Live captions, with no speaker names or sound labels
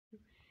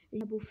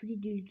أبو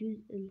فريدي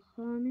الجزء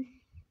الخامس.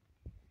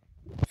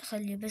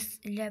 خلي بس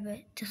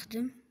اللعبة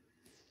تخدم.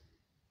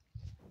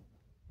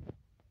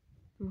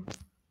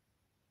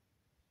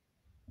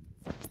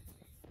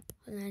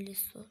 خلنا علي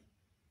الصوت.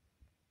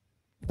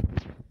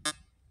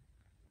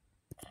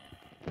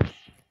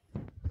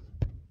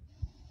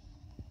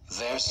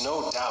 There's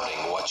no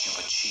doubting what you've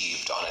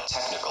achieved on a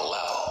technical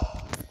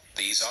level.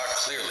 These are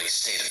clearly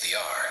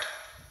state-of-the-art.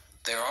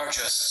 There are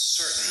just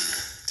certain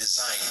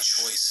design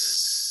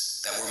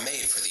choices that were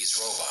made for these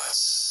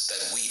robots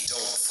that we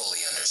don't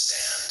fully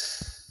understand.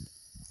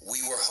 We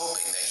were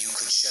hoping that you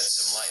could shed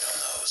some light on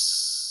those.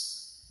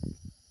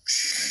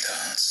 She can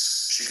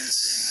dance. She can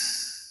sing.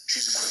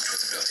 She's equipped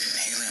with a built-in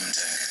helium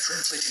tank for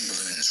inflating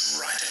balloons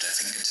right at her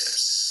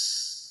fingertips.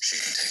 She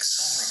can take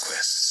song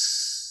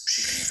requests.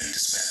 She can even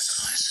dispense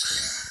ice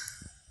cream.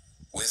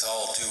 With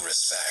all due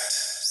respect,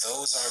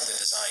 those aren't the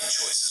design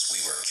choices we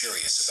were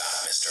curious about,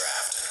 Mr.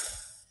 Afton.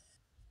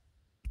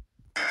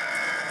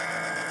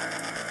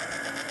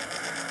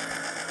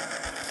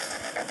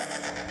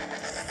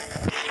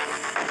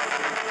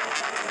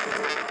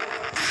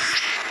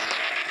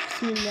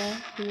 Bismillah,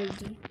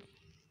 نبدأ.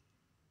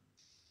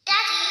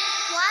 Daddy,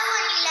 why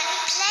won't you let me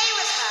play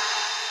with her?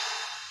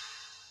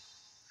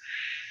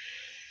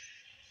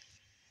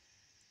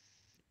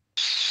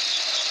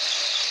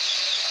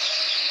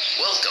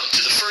 Welcome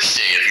to the first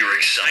day of your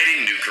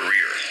exciting new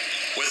career.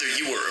 Whether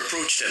you were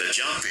approached at a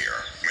job fair,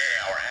 ran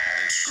our ad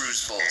in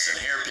screws, bolts, and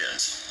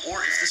hairpins,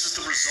 or if this is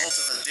the result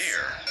of a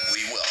dare,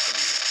 we welcome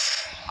you.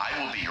 I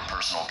will be your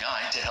personal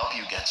guide to help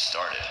you get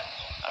started.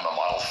 I'm a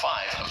Model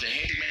 5 of the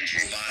Handyman's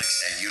Robotics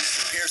and Unit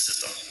Repair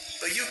System,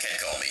 but you can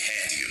call me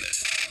Handy Unit.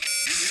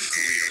 Your new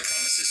career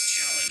promises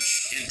challenge,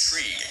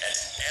 intrigue, and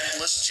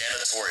endless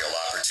janitorial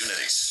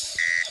opportunities.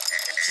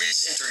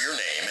 Please enter your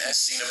name as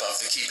seen above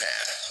the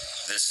keypad.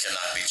 This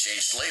cannot be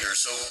changed later,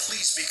 so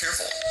please be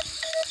careful.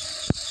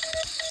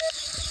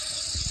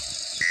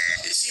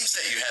 It seems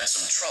that you had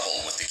some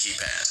trouble with the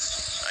keypad.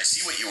 I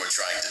see what you were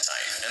trying to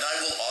type, and I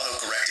will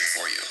auto-correct it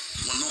for you.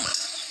 One moment.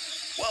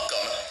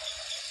 Welcome,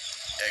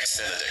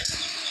 Ex-Benedict.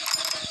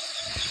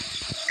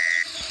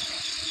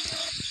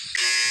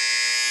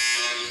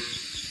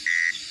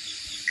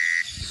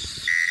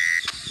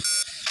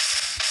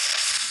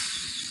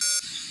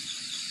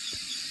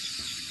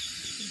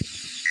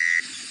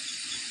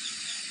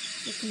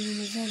 لكن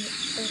ما زال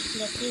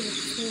أخلاقي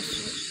بخصوص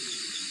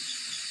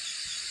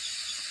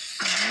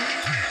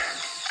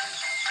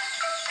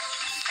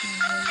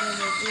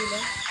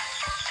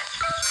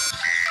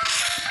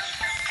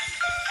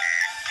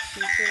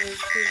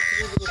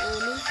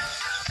الأولى.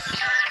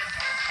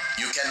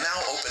 You can now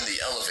open the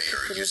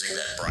elevator using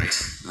that bright,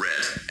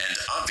 red, and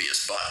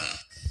obvious button.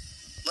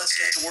 Let's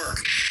get to work.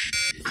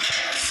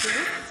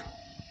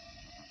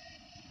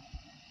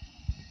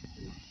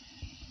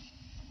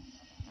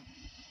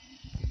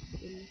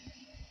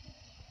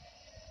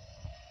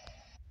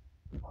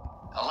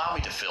 Allow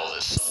me to fill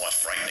this somewhat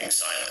frightening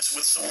silence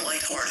with some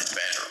light-hearted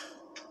banter.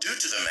 Due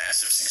to the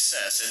massive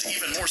success, and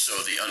even more so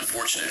the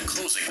unfortunate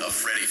closing of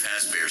Freddy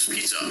Fazbear's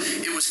Pizza,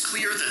 it was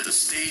clear that the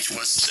stage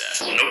was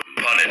set, no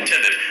pun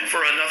intended,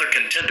 for another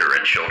contender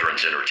in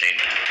children's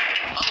entertainment.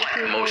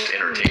 Unlike most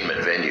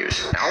entertainment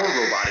venues, our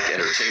robotic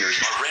entertainers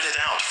are rented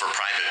out for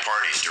private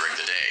parties during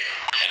the day.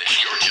 And it's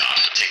your job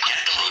to get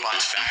the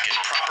robots back in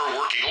proper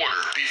working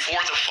order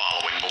before the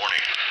following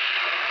morning.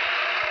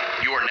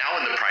 You are now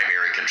in the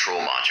primary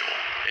control module.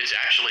 It's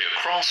actually a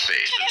crawl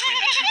space between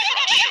the two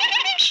front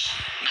showrooms.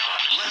 Now,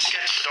 let's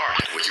get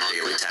started with your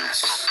daily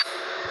tasks.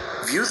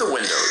 View the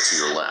window to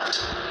your left.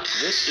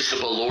 This is the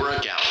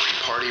Ballora Gallery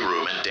Party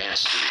Room and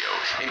Dance Studio,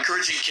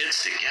 encouraging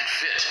kids to get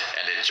fit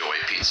and enjoy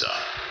pizza.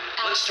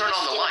 Let's turn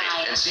on the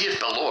light and see if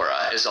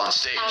Ballora is on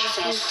stage.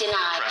 Access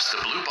denied. Press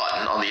the blue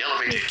button on the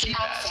elevated keypad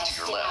to Access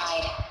your left.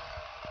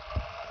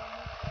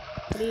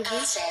 denied.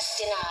 Access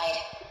denied.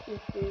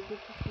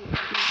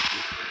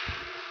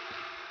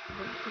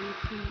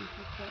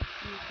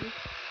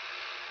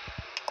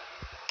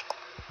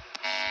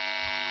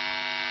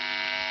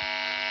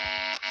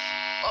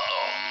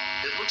 Uh-oh.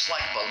 It looks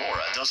like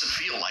Ballora doesn't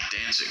feel like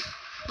dancing.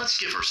 Let's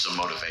give her some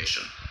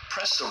motivation.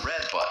 Press the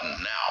red button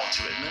now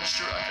to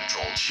administer a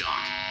controlled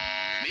shock.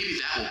 Maybe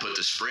that will put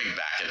the spring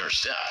back in her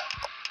step.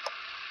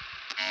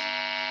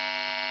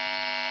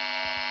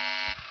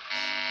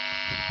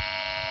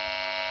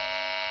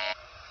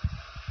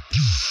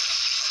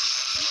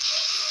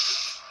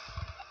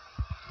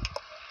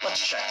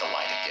 Let's check the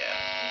light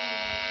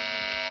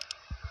again.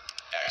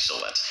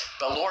 Excellent.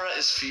 Ballora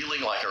is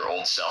feeling like her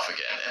old self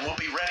again and will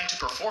be ready to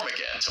perform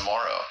again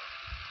tomorrow.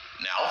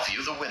 Now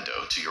view the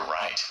window to your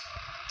right.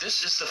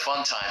 This is the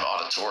Funtime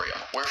Auditorium,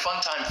 where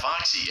Funtime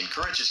Foxy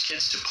encourages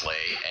kids to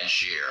play and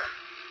share.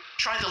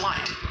 Try the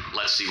light.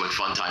 Let's see what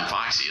Funtime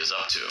Foxy is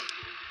up to.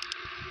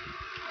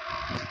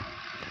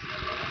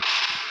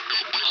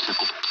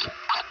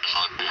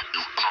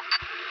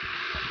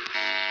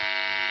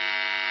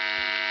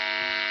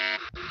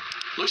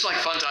 Looks like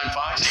Funtime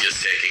Foxy is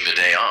taking the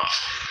day off.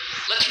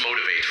 Let's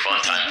motivate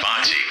Funtime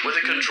Foxy with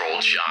a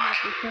controlled shock.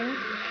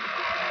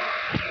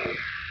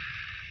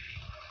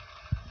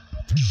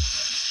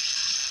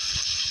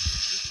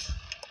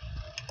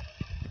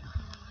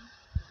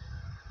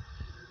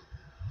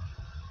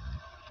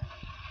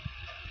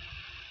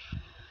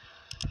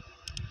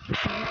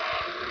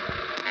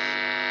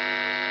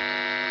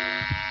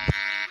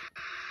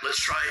 let's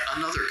try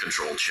another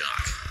controlled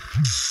shock.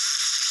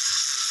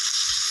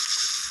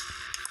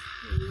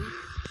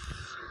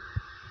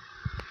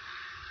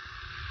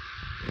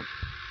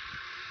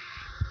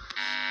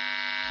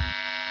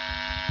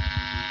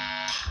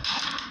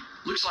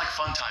 Looks like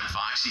Funtime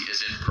Foxy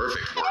is in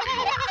perfect working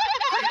order.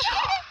 Great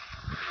job.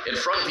 In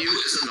front of you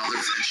is another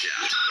vent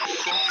shaft.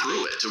 Crawl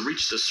through it to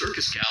reach the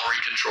circus gallery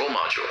control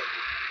module.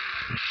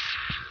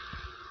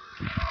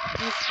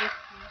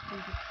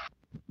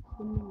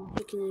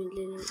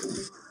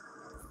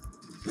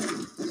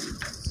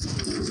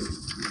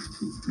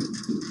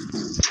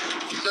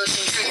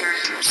 Motion trigger.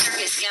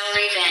 Circus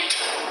gallery vent.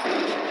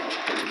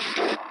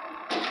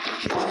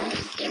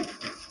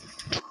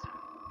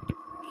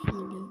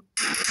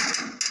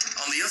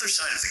 On the other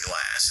side of the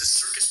glass is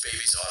Circus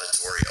Baby's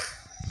auditorium.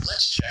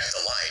 Let's check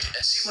the light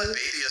and see what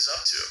Baby is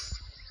up to.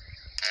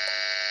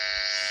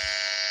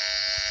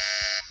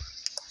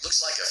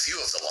 Looks like a few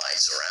of the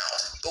lights are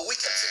out, but we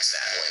can fix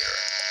that later.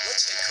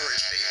 Let's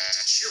encourage Baby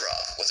to cheer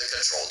up with a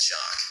controlled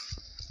shock.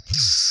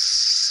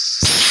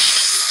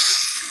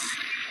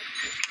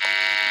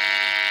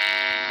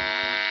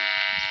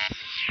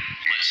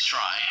 Let's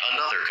try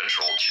another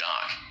controlled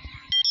shock.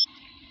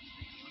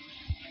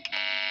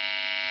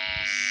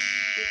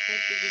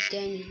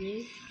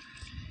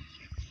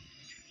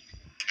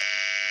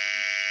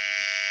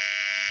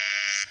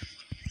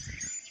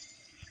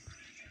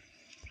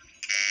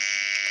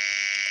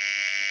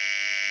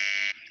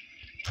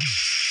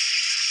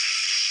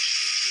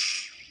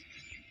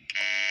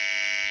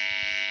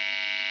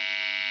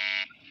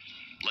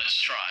 Let's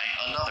try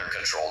another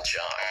controlled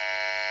shock.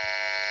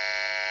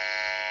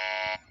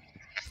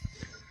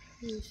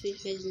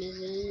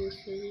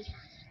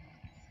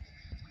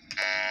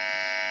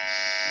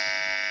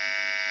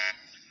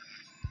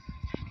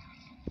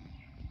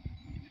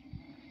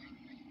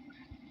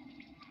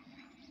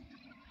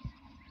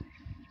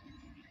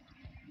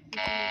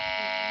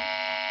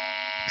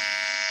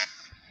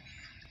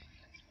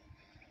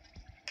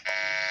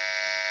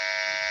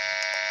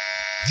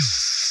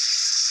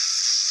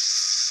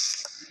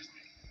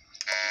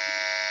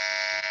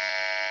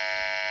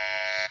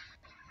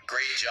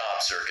 Great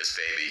job, Circus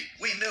Baby.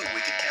 We knew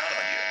we could count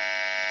on you.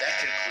 That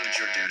concludes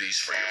your duties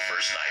for your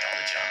first night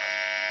on the job.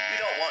 We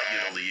don't want you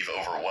to leave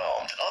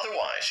overwhelmed.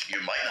 Otherwise,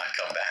 you might not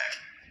come back.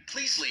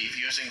 Please leave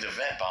using the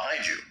vent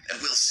behind you, and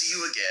we'll see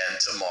you again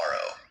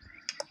tomorrow.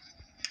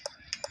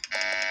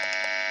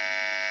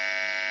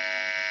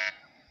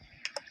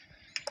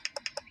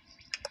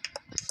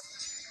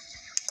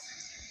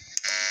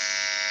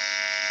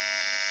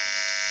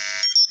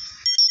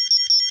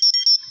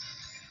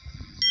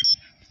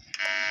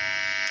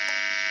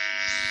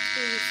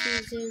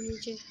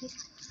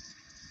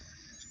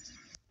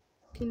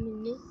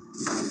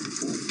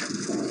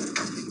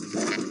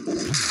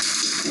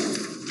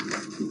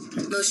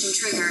 Motion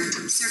trigger.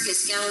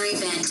 Circus gallery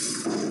vent.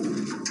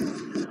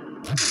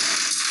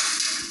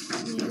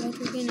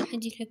 لا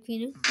أحد يلحق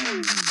فينا.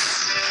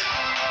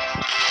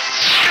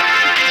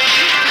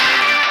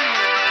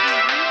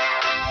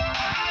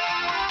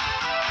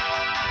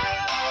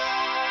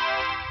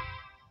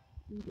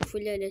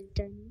 الفلالة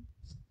الثانية.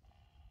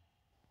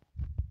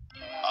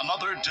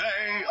 Another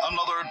day,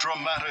 another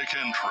dramatic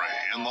entry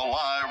in the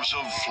lives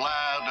of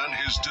Vlad and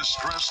his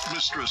distressed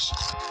mistress.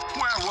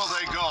 Where will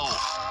they go?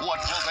 What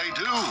will they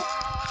do?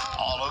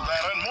 All of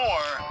that and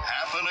more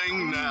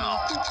happening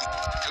now.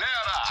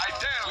 Clara, I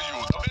tell you,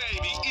 the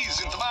baby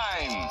isn't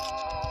mine.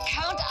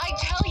 Count, I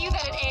tell you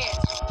that it is.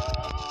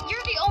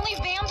 You're the only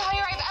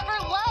vampire I've ever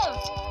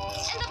loved.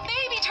 And the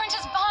baby turns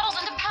his bottles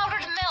into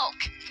powdered milk.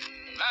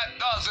 That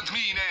doesn't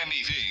mean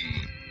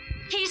anything.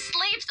 He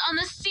sleeps on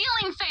the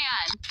ceiling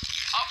fan.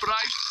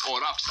 Upright or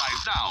upside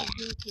down.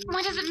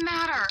 What does it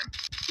matter?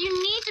 You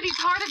need to be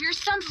part of your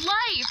son's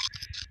life.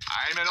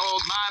 I'm an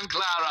old man,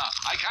 Clara.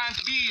 I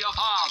can't be a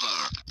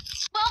father.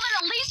 Well, then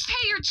at least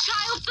pay your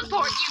child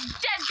support, you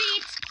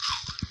deadbeat.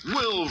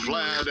 Will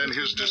Vlad and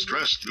his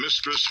distressed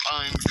mistress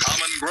find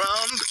common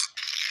ground?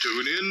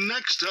 Tune in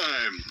next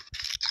time.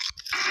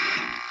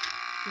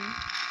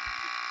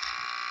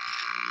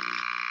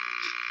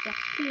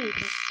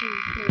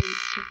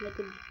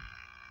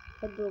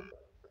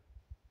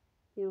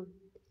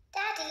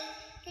 Daddy,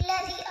 you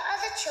let the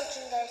other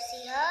children go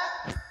see her.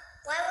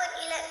 Why won't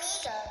you let me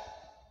go?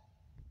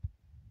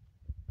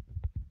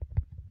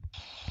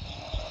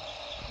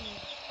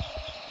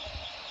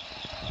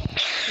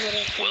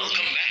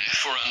 Welcome back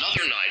for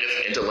another night of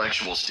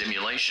intellectual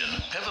stimulation,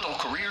 pivotal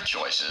career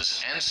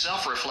choices, and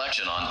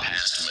self-reflection on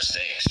past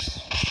mistakes.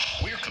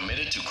 We're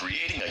committed to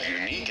creating a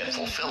unique and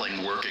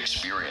fulfilling work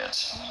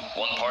experience.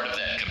 One part of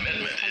that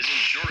commitment is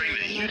ensuring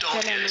that you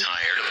don't get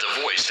tired of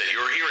the voice that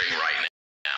you're hearing right now.